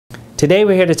Today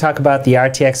we're here to talk about the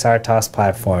RTX RTOS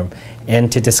platform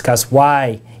and to discuss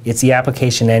why it's the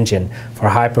application engine for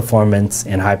high performance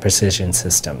and high precision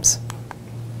systems.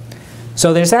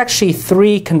 So there's actually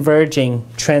three converging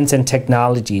trends and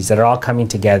technologies that are all coming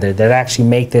together that actually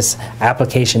make this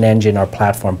application engine or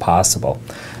platform possible.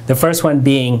 The first one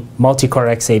being multi-core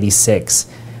x86.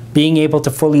 Being able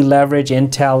to fully leverage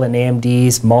Intel and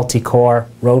AMD's multi-core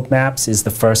roadmaps is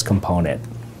the first component.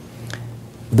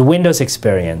 The Windows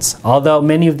experience. Although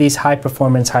many of these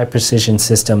high-performance, high-precision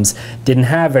systems didn't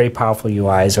have very powerful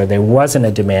UIs or there wasn't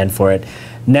a demand for it,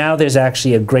 now there's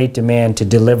actually a great demand to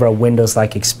deliver a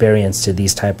Windows-like experience to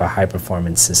these type of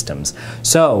high-performance systems.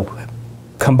 So,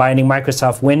 combining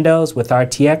Microsoft Windows with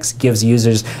RTX gives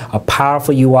users a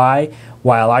powerful UI,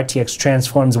 while RTX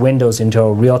transforms Windows into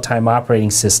a real-time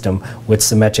operating system with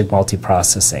symmetric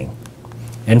multiprocessing.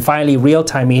 And finally,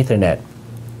 real-time Ethernet.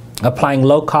 Applying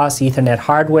low-cost Ethernet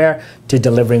hardware to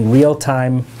delivering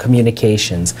real-time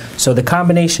communications. So the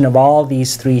combination of all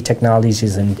these three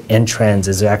technologies and trends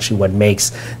is actually what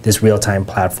makes this real-time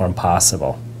platform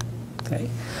possible. Okay.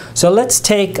 So let's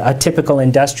take a typical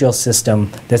industrial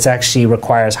system that actually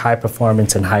requires high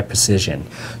performance and high precision.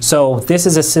 So this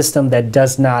is a system that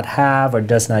does not have or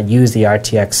does not use the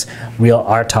RTX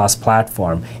RTOS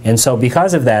platform. And so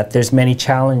because of that, there's many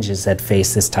challenges that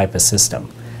face this type of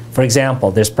system. For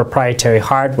example, there's proprietary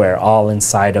hardware all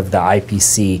inside of the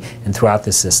IPC and throughout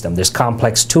the system. There's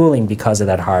complex tooling because of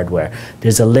that hardware.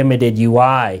 There's a limited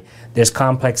UI. There's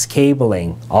complex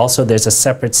cabling. Also, there's a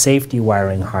separate safety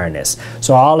wiring harness.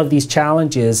 So all of these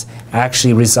challenges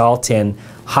actually result in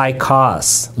high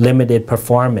costs, limited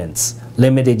performance,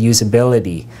 limited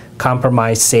usability,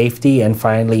 compromised safety, and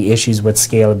finally issues with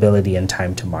scalability and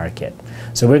time to market.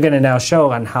 So we're going to now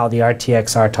show on how the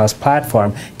RTX RTOS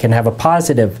platform can have a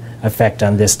positive effect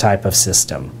on this type of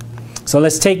system. So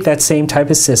let's take that same type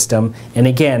of system, and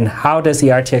again, how does the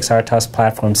RTX RTOS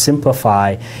platform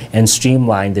simplify and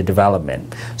streamline the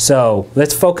development? So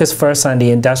let's focus first on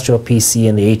the industrial PC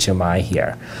and the HMI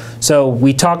here. So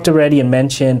we talked already and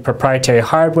mentioned proprietary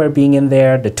hardware being in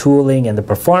there, the tooling and the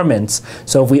performance.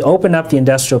 So if we open up the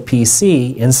industrial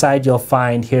PC, inside you'll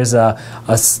find here's a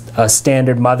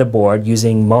standard motherboard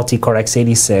using multi-core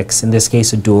x86, in this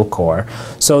case a dual core.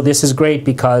 So this is great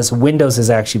because Windows is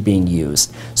actually being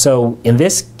used. So in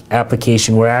this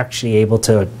application, we're actually able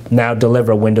to now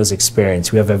deliver a Windows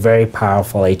experience. We have a very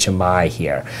powerful HMI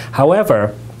here.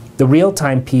 However, the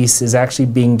real-time piece is actually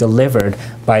being delivered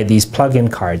by these plug-in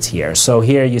cards here. So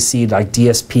here you see like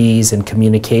DSPs and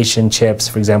communication chips,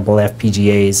 for example,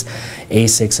 FPGAs,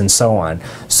 ASICs, and so on.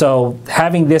 So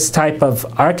having this type of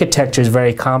architecture is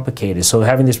very complicated. So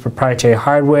having this proprietary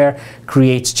hardware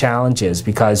creates challenges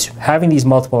because having these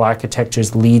multiple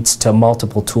architectures leads to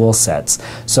multiple tool sets.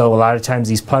 So a lot of times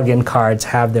these plug-in cards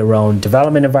have their own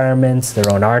development environments,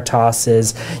 their own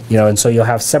RTOSs, and so you'll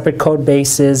have separate code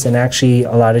bases and actually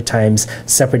a lot of times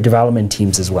separate development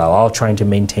teams as well, all trying to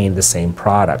maintain the same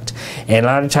product. And a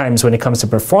lot of times when it comes to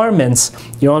performance,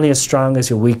 you're only as strong as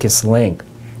your weakest link.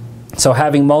 So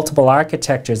having multiple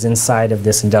architectures inside of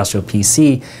this industrial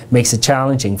PC makes it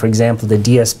challenging. For example, the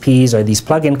DSPs or these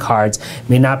plug-in cards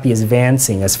may not be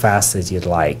advancing as fast as you'd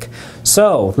like.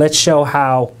 So let's show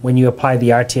how, when you apply the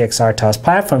RTX RTOS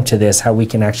platform to this, how we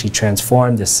can actually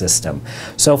transform this system.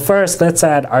 So first, let's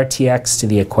add RTX to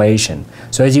the equation.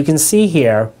 So as you can see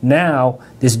here, now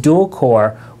this dual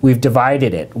core, we've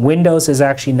divided it. Windows is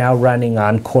actually now running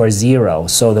on Core 0.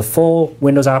 So the full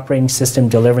Windows operating system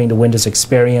delivering the Windows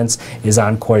experience is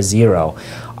on Core 0.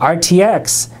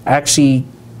 RTX actually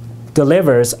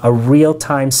delivers a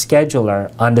real-time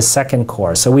scheduler on the second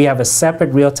core. So we have a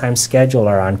separate real-time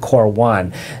scheduler on Core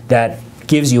 1 that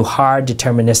gives you hard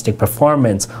deterministic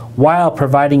performance while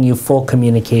providing you full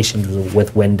communication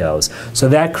with Windows. So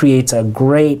that creates a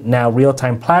great now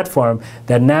real-time platform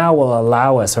that now will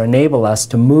allow us or enable us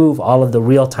to move all of the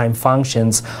real-time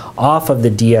functions off of the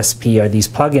DSP or these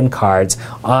plug-in cards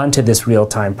onto this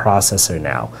real-time processor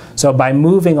now. So by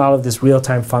moving all of this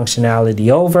real-time functionality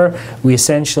over, we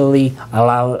essentially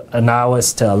allow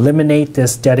us to eliminate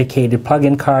this dedicated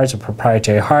plug-in cards or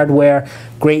proprietary hardware,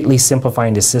 greatly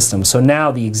simplifying the system. So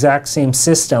now the exact same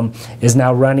system is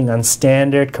now running on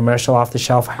standard commercial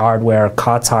off-the-shelf hardware,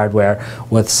 COTS hardware,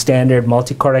 with standard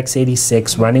multi-core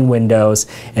x86 running Windows.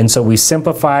 And so we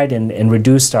simplified and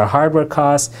reduced our hardware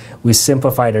costs. We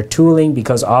simplified our tooling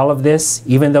because all of this,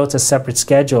 even though it's a separate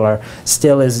scheduler,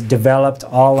 still is developed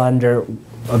all under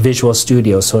a Visual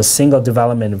Studio, so a single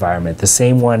development environment. The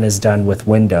same one is done with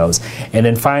Windows. And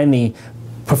then finally,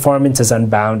 performance is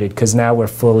unbounded because now we're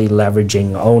fully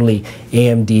leveraging only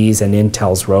AMD's and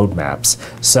Intel's roadmaps.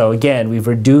 So again, we've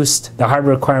reduced the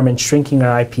hardware requirements, shrinking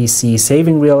our IPC,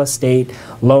 saving real estate,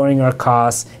 lowering our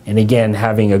costs, and again,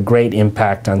 having a great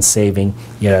impact on saving,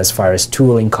 as far as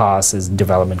tooling costs, as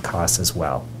development costs as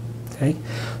well. Okay?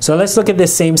 So let's look at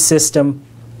this same system,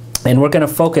 and we're going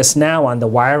to focus now on the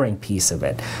wiring piece of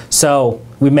it. So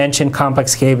we mentioned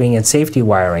complex cabling and safety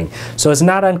wiring. So it's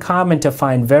not uncommon to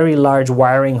find very large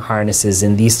wiring harnesses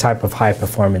in these type of high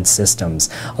performance systems.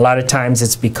 A lot of times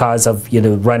it's because of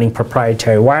running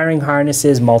proprietary wiring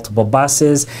harnesses, multiple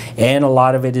buses, and a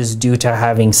lot of it is due to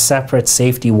having separate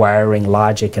safety wiring,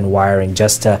 logic and wiring,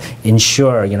 just to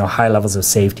ensure high levels of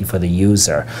safety for the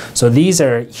user. So these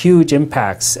are huge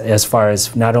impacts as far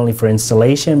as not only for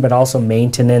installation but also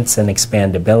maintenance and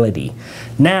expandability.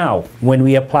 Now, when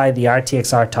we apply the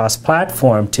RTX RTOS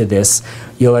platform to this,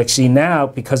 you'll actually now,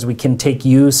 because we can make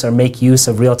use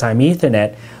of real-time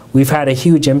Ethernet, we've had a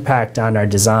huge impact on our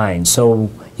design. So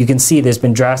you can see there's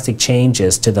been drastic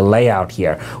changes to the layout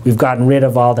here. We've gotten rid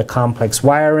of all the complex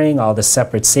wiring, all the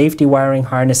separate safety wiring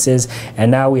harnesses, and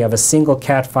now we have a single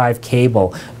Cat5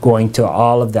 cable going to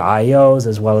all of the IOs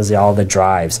as well as all the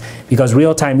drives. Because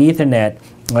real-time Ethernet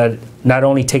not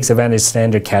only takes advantage of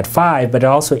standard Cat5, but it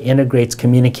also integrates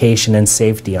communication and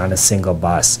safety on a single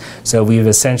bus. So we've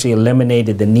essentially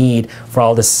eliminated the need for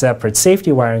all the separate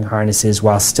safety wiring harnesses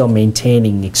while still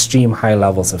maintaining extreme high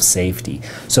levels of safety.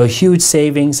 So huge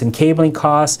savings in cabling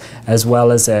costs as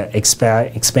well as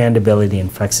expandability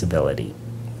and flexibility.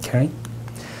 Okay?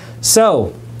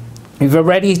 So we've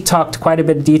already talked quite a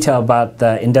bit of detail about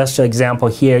the industrial example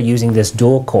here using this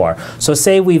dual core. So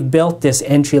say we've built this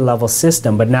entry-level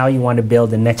system, but now you want to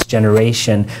build the next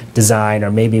generation design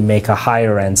or maybe make a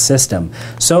higher end system.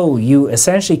 So you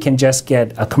essentially can just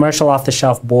get a commercial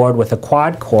off-the-shelf board with a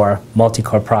quad-core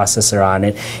multi-core processor on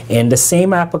it, and the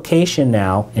same application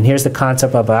now, and here's the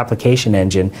concept of an application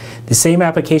engine, the same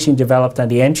application developed on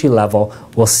the entry level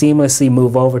will seamlessly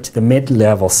move over to the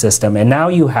mid-level system, and now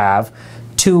you have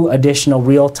 2 additional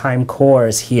real-time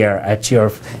cores here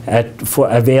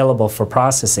available for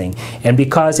processing. And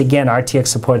because, again, RTX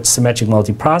supports symmetric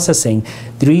multiprocessing,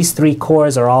 these 3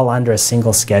 cores are all under a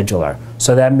single scheduler.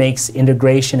 So that makes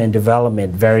integration and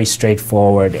development very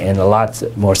straightforward and a lot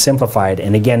more simplified.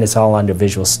 And again, it's all under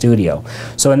Visual Studio.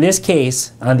 So in this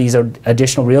case, on these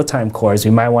additional real-time cores,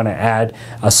 we might want to add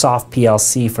a soft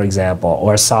PLC, for example,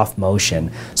 or a soft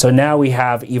motion. So now we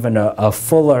have even a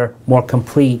fuller, more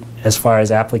complete as far as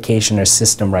application or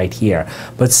system right here.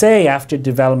 But say after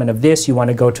development of this, you want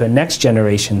to go to a next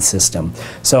generation system.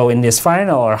 So in this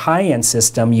final or high-end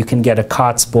system, you can get a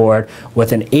COTS board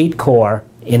with an 8-core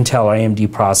Intel or AMD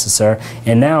processor,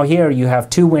 and now here you have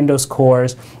 2 Windows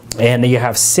cores and you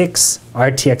have 6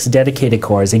 RTX dedicated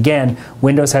cores. Again,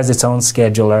 Windows has its own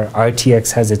scheduler,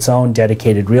 RTX has its own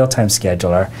dedicated real-time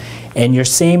scheduler, and your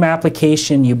same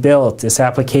application you built, this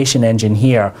application engine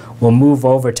here, will move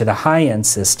over to the high-end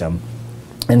system.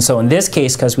 And so in this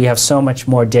case, because we have so much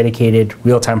more dedicated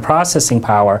real-time processing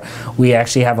power, we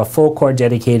actually have a full core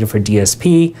dedicated for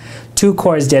DSP, 2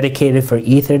 cores dedicated for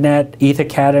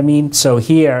EtherCAT, I mean. So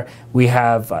here we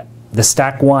have the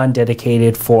stack 1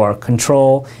 dedicated for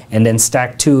control, and then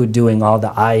stack 2 doing all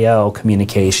the I/O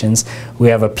communications. We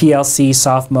have a PLC,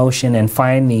 soft motion, and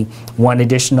finally 1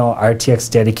 additional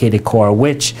RTX dedicated core,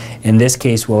 which in this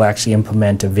case will actually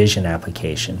implement a vision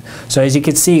application. So as you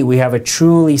can see, we have a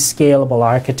truly scalable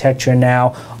architecture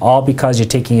now, all because you're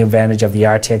taking advantage of the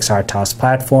RTX RTOS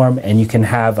platform, and you can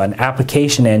have an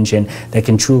application engine that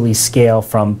can truly scale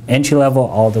from entry level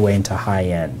all the way into high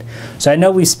end. So I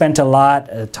know we spent a lot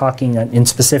talking in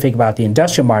specific about the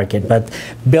industrial market, but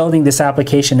building this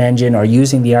application engine or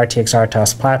using the RTX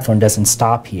RTOS platform doesn't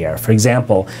stop here. For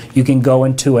example, you can go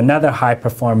into another high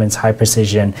performance, high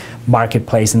precision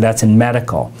marketplace, and that's in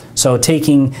medical. So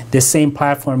taking this same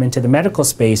platform into the medical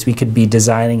space, we could be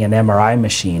designing an MRI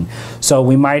machine. So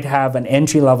we might have an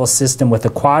entry level system with a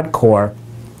quad core.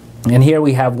 And here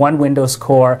we have 1 Windows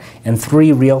core and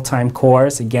 3 real-time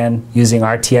cores, again using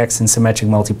RTX and symmetric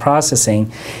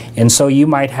multiprocessing. And so you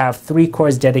might have 3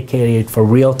 cores dedicated for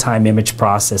real-time image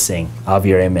processing of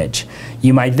your image.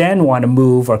 You might then want to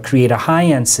move or create a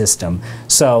high-end system.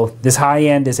 So this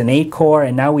high-end is an 8-core,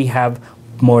 and now we have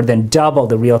more than double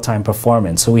the real-time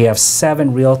performance. So we have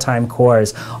 7 real-time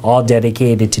cores all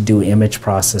dedicated to do image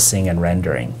processing and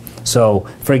rendering. So,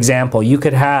 for example, you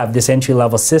could have this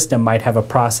entry-level system might have a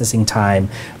processing time,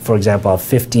 for example, of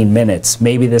 15 minutes.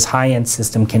 Maybe this high-end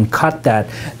system can cut that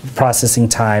processing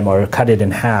time or cut it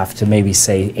in half to maybe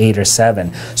say 8 or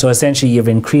 7. So essentially, you've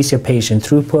increased your patient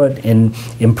throughput and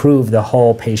improved the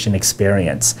whole patient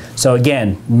experience. So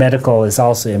again, medical is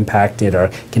also impacted or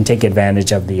can take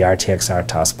advantage of the RTX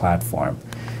RTOS platform.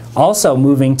 Also,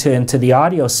 moving into the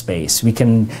audio space, we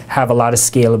can have a lot of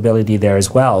scalability there as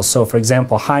well. So for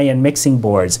example, high-end mixing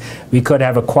boards, we could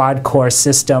have a quad-core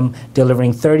system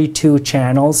delivering 32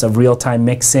 channels of real-time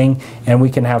mixing, and we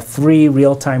can have 3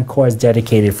 real-time cores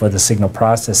dedicated for the signal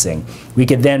processing. We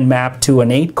could then map to an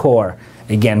 8-core,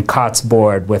 again, COTS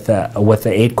board with a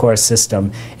 8-core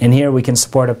system. And here we can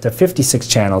support up to 56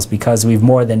 channels because we've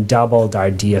more than doubled our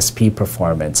DSP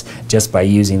performance just by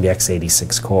using the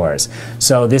x86 cores.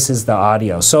 So this is the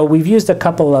audio. So we've used a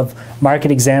couple of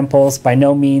market examples. By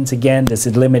no means, again, this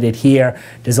is limited here.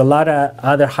 There's a lot of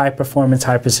other high performance,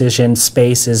 high precision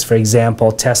spaces, for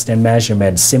example, test and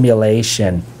measurement,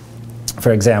 simulation,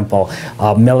 for example,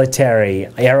 military,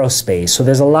 aerospace. So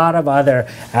there's a lot of other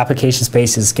application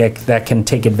spaces that can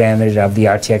take advantage of the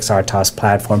RTX RTOS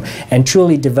platform and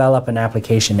truly develop an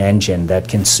application engine that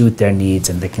can suit their needs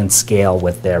and that can scale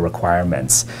with their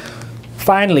requirements.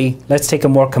 Finally, let's take a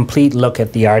more complete look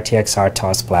at the RTX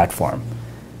RTOS platform.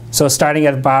 So starting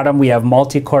at the bottom, we have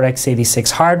multi-core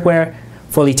x86 hardware,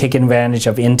 fully taking advantage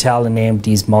of Intel and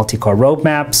AMD's multi-core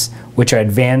roadmaps, which are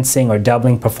advancing or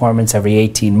doubling performance every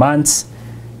 18 months.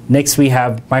 Next, we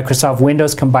have Microsoft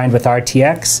Windows combined with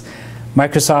RTX.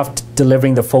 Microsoft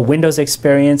delivering the full Windows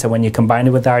experience, and when you combine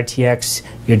it with RTX,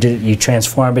 you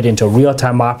transform it into a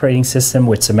real-time operating system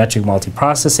with symmetric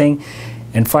multiprocessing.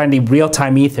 And finally,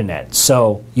 real-time Ethernet.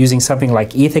 So using something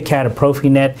like EtherCAT or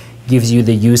Profinet gives you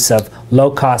the use of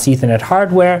low-cost Ethernet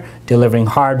hardware, delivering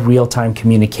hard real-time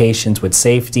communications with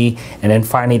safety, and then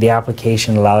finally the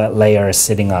application layer is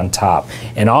sitting on top.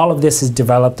 And all of this is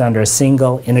developed under a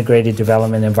single integrated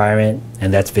development environment,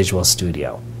 and that's Visual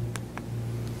Studio.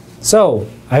 So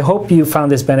I hope you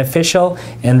found this beneficial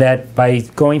and that by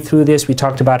going through this, we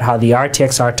talked about how the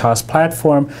RTX RTOS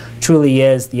platform truly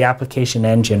is the application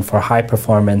engine for high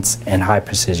performance and high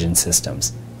precision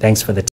systems. Thanks for the